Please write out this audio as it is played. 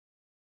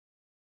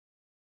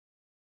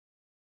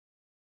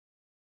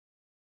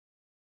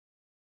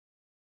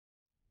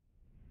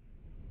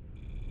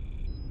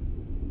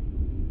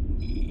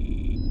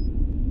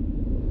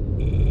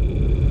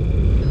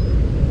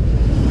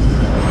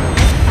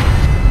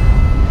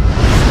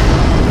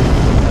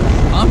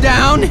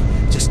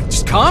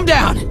calm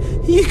down.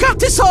 You got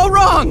this all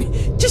wrong.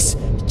 Just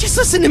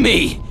listen to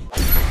me.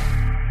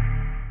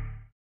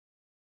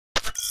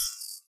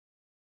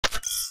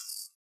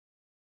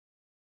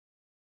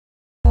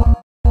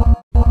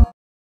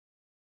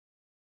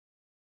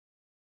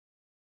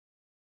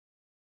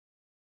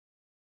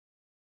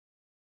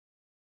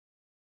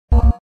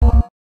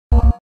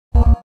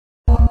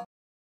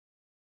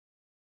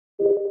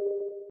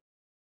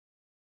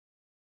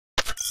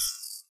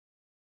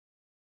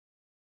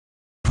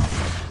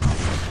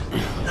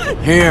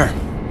 Here,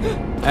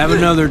 have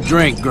another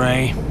drink,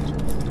 Gray.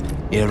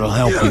 It'll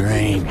help your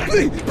aim.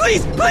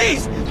 Please!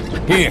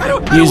 Here, I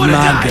don't use wanna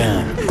my die.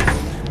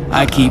 gun.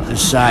 I keep the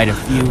sight a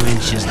few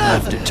inches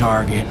left of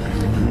target.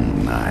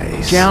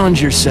 Nice.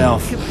 Challenge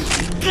yourself.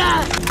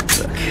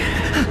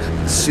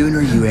 The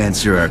sooner you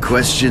answer our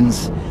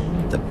questions,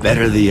 the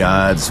better the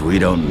odds we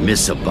don't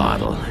miss a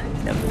bottle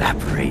and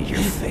evaporate your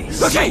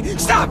face. Okay,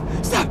 stop!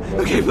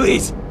 Okay,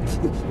 please.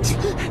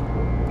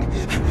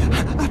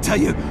 I'll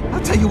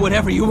tell you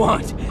whatever you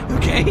want,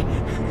 okay?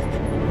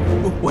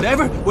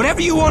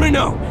 Whatever you want to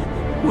know.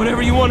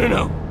 Whatever you want to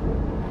know.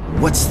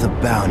 What's the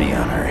bounty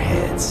on our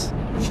heads?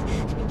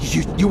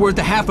 You worth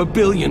 $500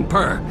 million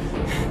per.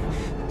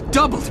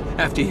 Doubled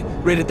after you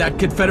raided that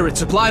Confederate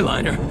supply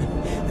liner.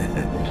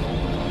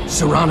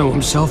 Serrano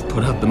himself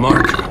put up the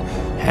mark.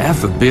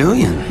 $500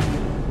 million?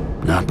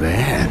 Not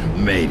bad.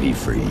 Maybe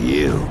for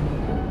you.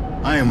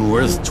 I am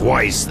worth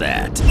twice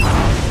that.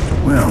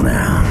 Well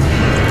now,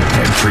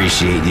 I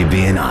appreciate you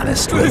being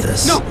honest with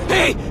us. No,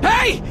 hey,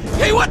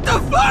 what the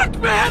fuck,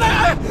 man?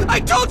 I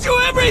told you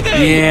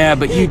everything! Yeah,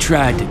 but you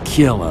tried to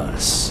kill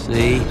us,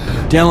 see?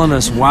 Telling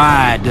us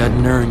why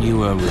doesn't earn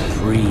you a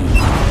reprieve.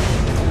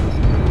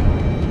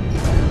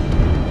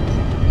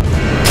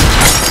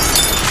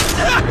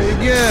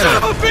 Son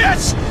of a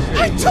bitch!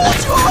 I told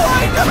you all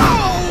I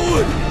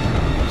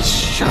know!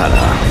 Shut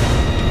up.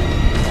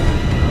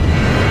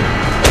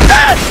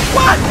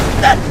 What?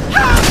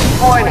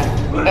 Warning.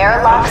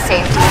 Airlock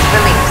safety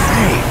released.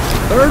 Hey,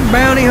 third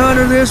bounty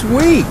hunter this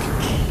week.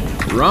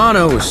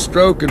 Rano was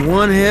stroking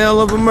one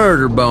hell of a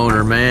murder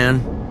boner,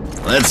 man.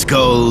 Let's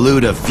go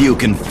loot a few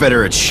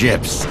Confederate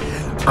ships.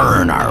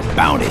 Earn our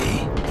bounty.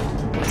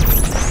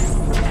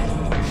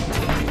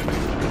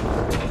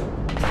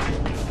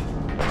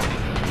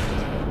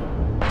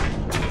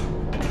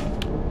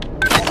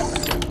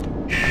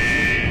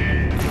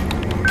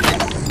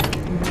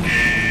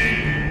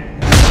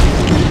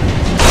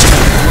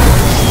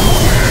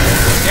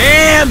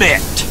 Damn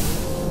it!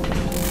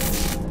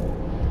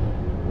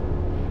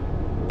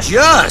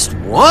 Just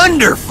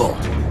wonderful!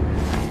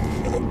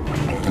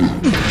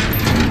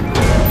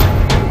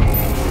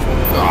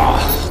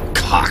 Oh,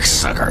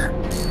 cocksucker.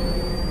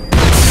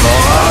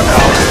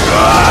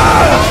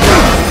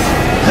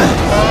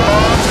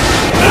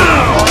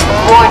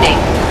 Warning.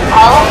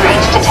 Hull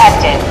breach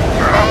detected.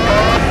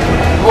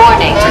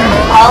 Warning.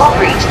 Hull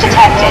breach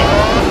detected.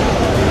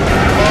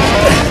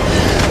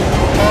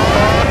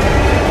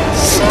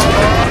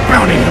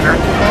 Bounty hunter.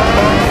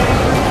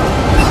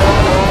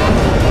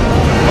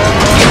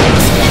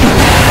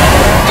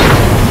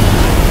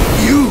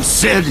 You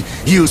said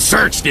you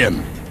searched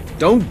him.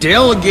 Don't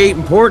delegate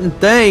important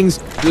things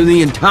to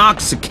the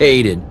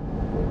intoxicated.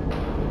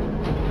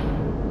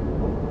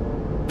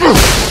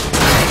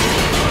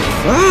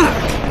 Fuck!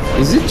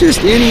 Is it just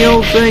any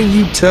old thing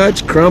you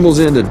touch crumbles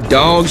into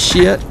dog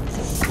shit?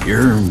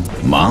 Your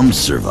mom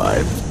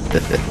survived.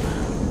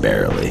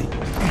 Barely.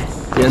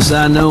 Guess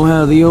I know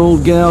how the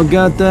old gal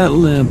got that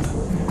limp.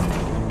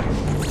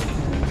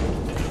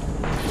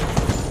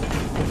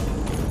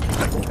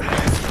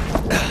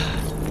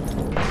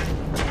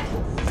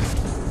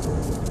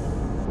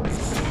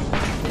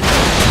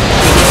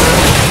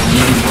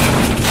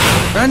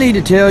 I need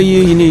to tell you,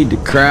 you need to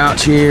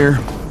crouch here.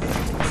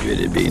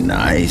 It'd be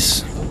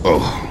nice.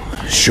 Oh,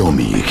 show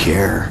me you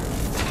care.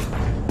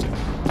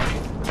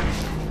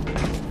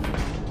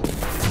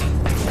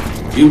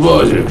 You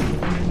boys are...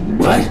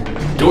 what?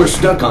 Door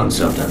stuck on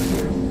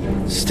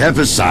something. Step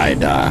aside,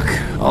 Doc.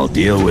 I'll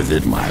deal with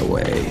it my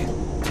way.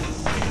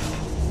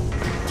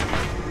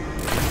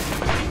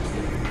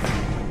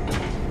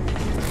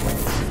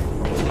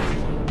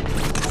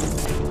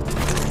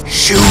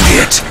 Shoot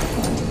it!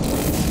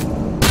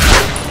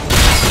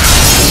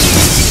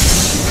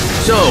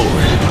 So,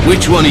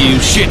 which one of you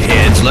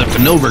shitheads left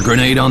a Nova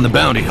grenade on the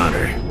bounty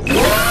hunter?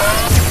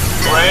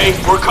 Ray,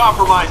 we're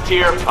compromised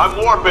here. I'm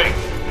warping.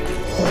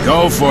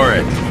 Go for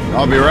it.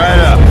 I'll be right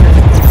up.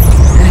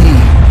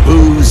 Any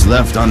booze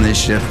left on this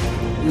ship?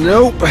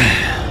 Nope.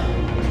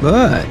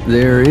 But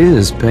there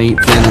is paint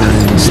thinner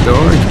in the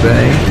storage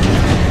bay.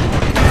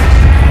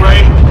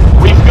 Ray,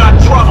 we've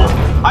got trouble.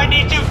 I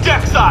need you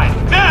deckside,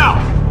 now!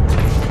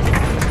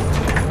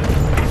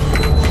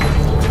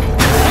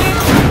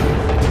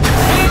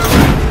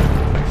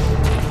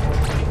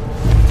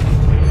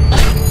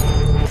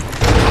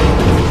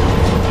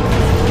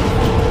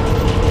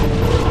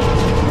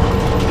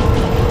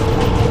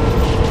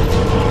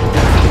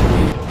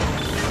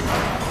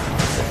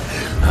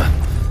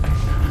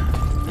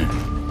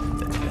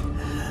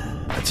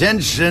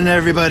 Attention,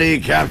 everybody,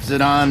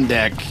 captain on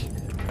deck.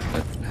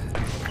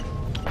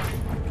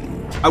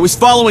 I was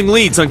following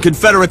leads on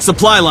Confederate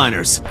supply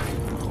liners.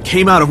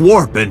 Came out of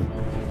warp and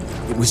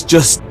it was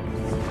just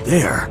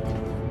there.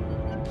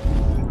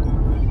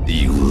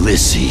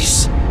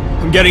 Ulysses.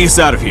 I'm getting us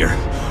out of here.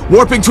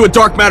 Warping to a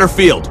dark matter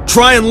field.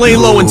 Try and lay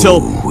low until...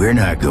 We're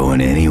not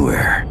going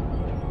anywhere.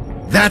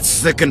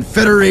 That's the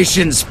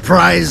Confederation's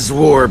prize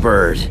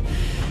warbird.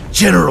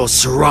 General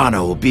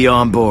Serrano will be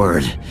on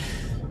board.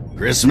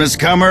 Christmas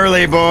come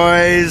early,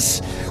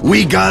 boys.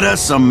 We got us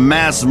some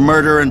mass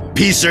murdering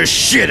piece of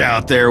shit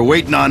out there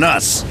waiting on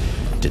us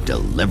to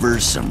deliver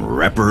some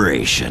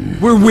reparation.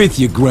 We're with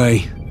you,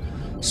 Gray.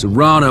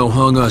 Serrano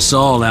hung us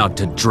all out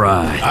to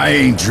dry. I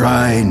ain't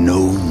dry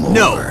no more.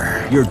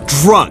 No, you're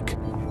drunk.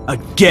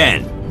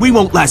 Again. We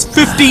won't last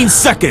 15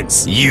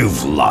 seconds.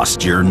 You've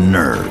lost your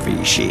nerve,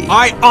 Ishii.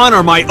 I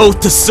honor my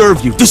oath to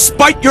serve you,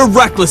 despite your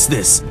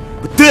recklessness.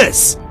 But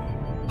this...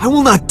 I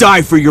will not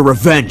die for your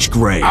revenge,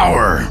 Gray.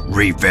 Our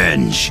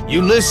revenge.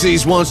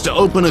 Ulysses wants to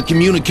open a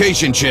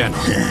communication channel.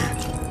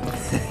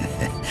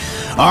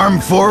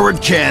 Arm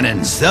forward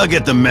cannons. They'll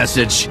get the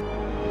message.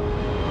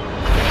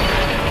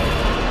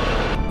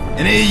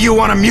 Any of you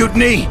want a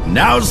mutiny?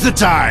 Now's the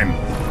time.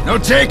 No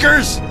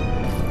takers?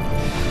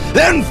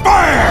 Then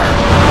fire!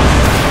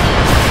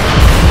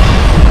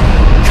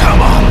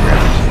 Come on,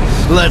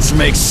 Red. Let's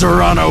make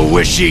Serrano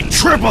wish he'd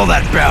triple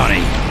that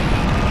bounty.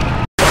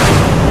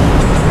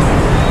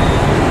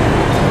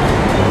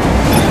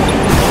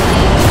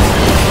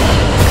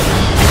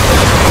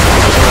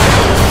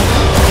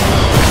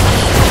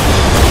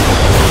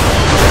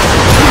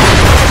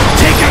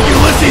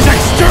 These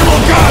external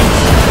guns!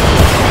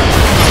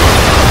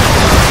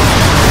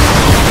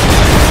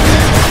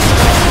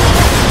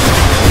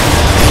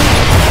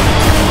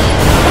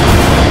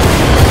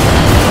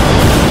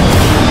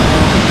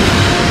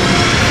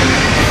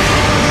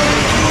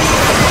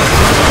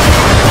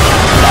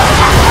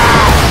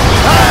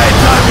 I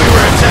thought we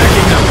were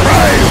attacking the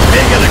prize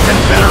pig of the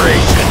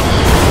Confederation.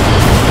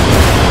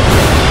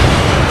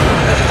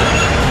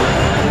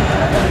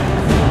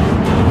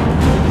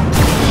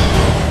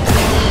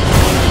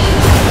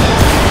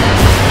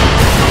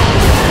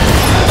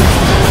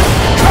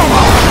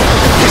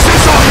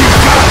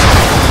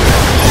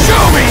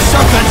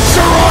 Something,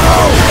 Serrano!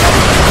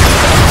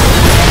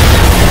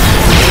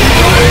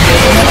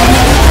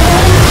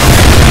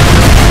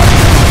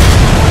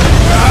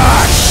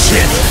 Ah,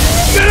 shit!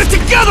 Get it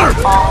together!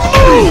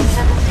 Move!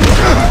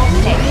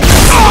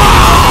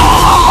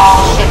 All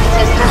ship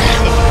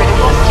systems in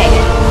critical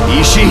state.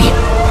 Ishii?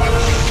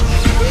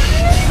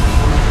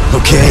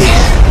 Okay,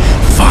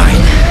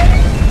 fine.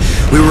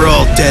 We were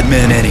all dead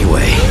men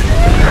anyway.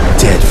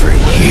 Dead for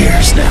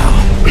years now.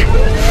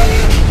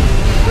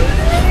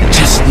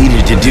 Just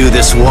needed to do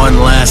this one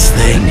last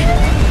thing.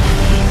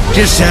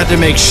 Just had to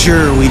make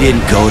sure we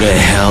didn't go to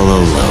hell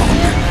alone.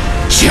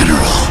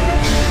 General,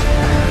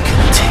 we're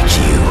gonna take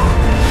you.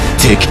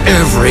 Take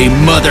every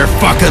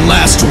motherfucking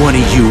last one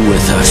of you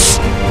with us.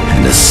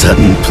 And a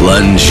sudden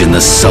plunge in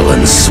the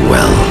sullen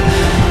swell.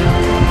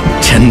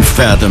 10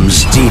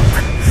 fathoms deep.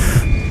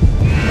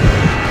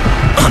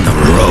 On the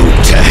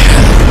road to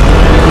hell.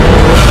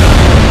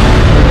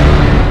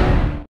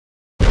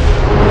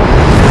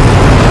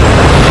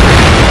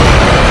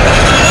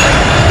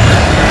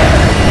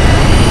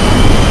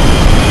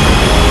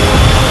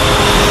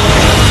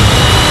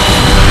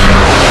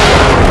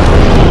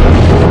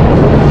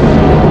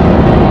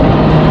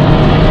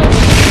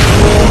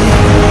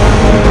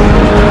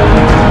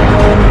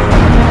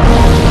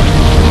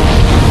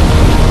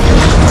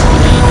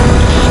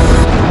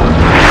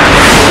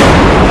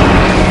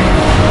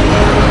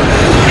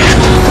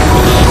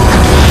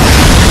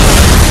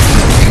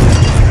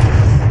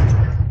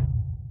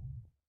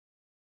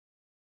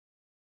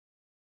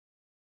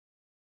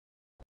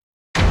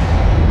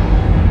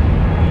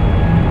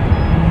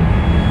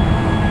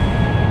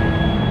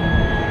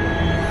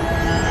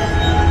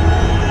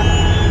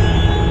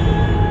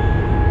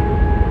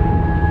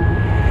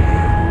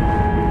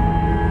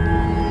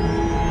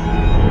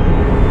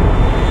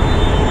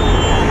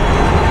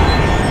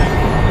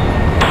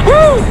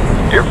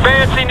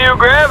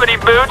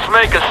 Boots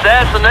make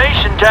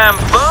assassination time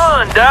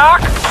fun,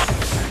 Doc.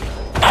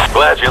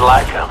 Glad you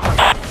like them.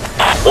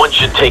 One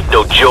should take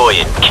no joy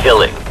in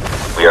killing.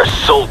 We are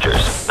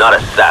soldiers, not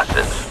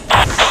assassins.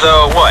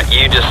 So what,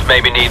 you just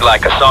maybe need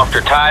like a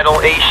softer title,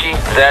 Ishii?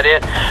 Is that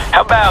it?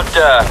 How about,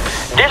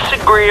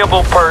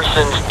 Disagreeable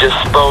Persons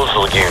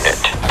Disposal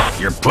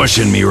Unit? You're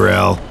pushing me,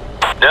 Rel.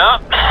 No,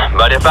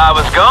 but if I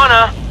was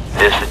gonna,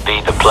 this would be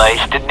the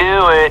place to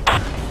do it.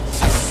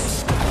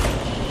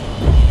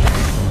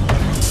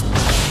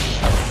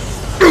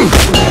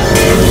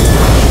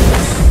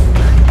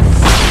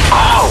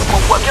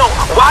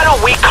 Why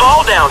don't we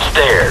call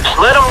downstairs?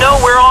 Let them know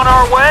we're on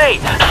our way.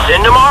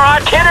 Send them our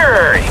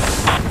itinerary.